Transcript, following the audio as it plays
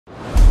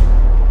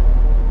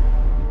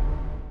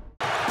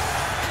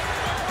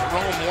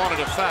wanted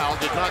a foul,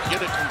 did not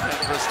get it from Penn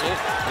Bristol.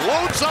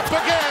 Loads up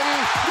again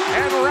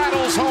and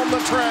rattles home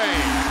the tray.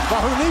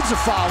 Well, who needs a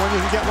foul when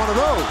you can get one of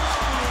those?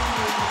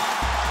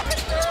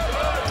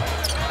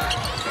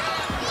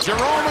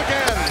 Jerome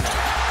again.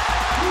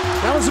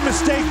 That was a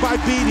mistake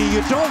by Beatty. You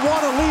don't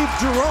want to leave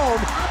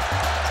Jerome.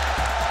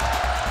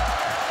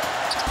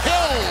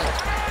 Hill.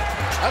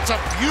 That's a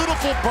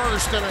beautiful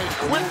burst and a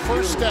quick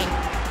first step.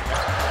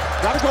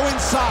 Got to go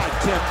inside,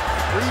 Tim.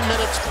 3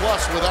 minutes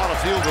plus without a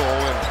field goal,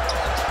 and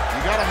you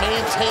got to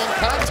maintain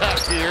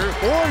contact here.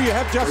 Or you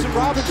have Justin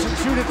Robinson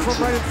shoot it from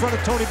right in front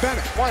of Tony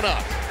Bennett. Why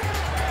not?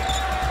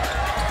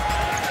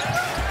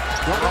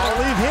 Don't want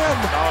to leave him.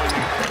 Oh,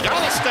 you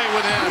got to stay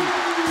with him.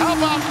 How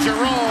about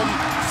Jerome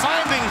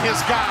finding his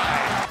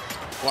guy?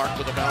 Clark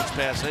with a bounce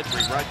pass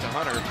entry right to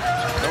Hunter.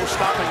 No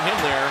stopping him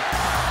there.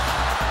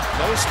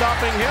 No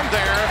stopping him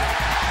there.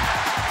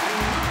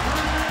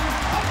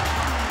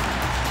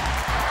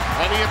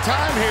 Plenty of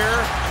time here.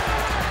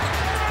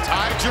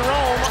 Ty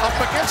Jerome up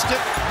against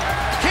it.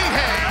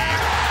 Kihei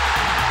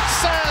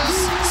says,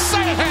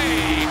 say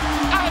hey,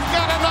 I've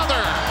got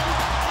another.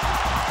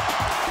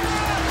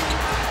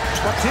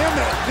 But Tim,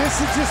 this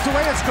is just the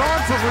way it's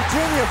gone for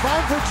Virginia. If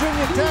I'm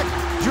Virginia Tech,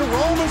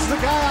 Jerome is the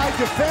guy I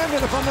defend,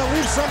 and if I'm going to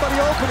leave somebody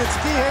open, it's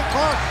Kihei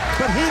Clark.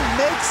 But he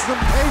makes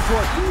them pay for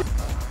it.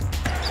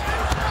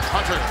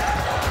 Hunter.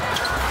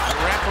 The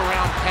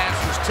wraparound pass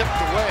was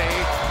tipped away.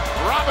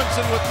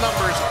 Robinson with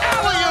numbers.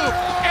 Alley-oop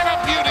and a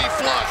beauty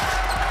flush.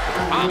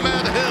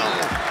 Ahmed Hill.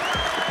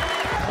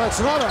 It's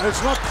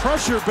not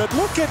pressure, but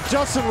look at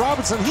Justin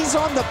Robinson. He's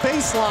on the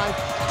baseline,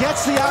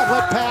 gets the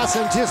outlet pass,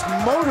 and just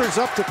motors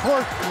up the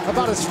court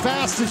about as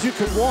fast as you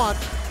could want.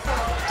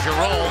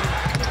 Jerome.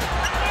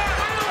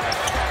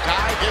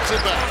 Guy gets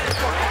it back.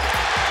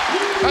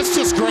 That's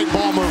just great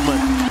ball movement.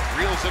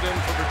 Reels it in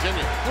for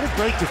Virginia. What a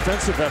great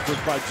defensive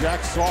effort by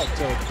Jack Salt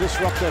to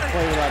disrupt that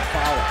play without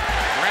fouling.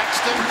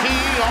 Braxton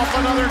Key off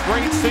another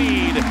great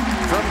feed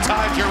from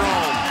Ty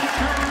Jerome.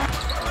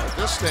 At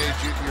this stage,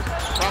 you're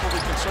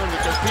probably concerned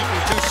that they're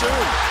peaking too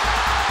soon.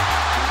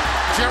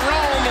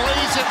 Jerome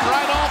lays it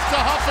right off to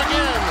Huff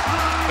again.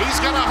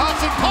 He's going to huff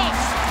and puff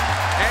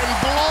and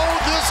blow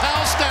this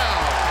house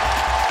down.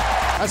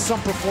 That's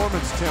some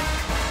performance, Tim.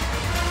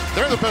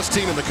 They're the best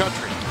team in the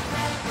country.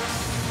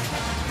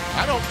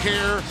 I don't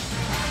care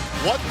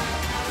what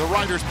the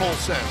writers' poll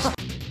says.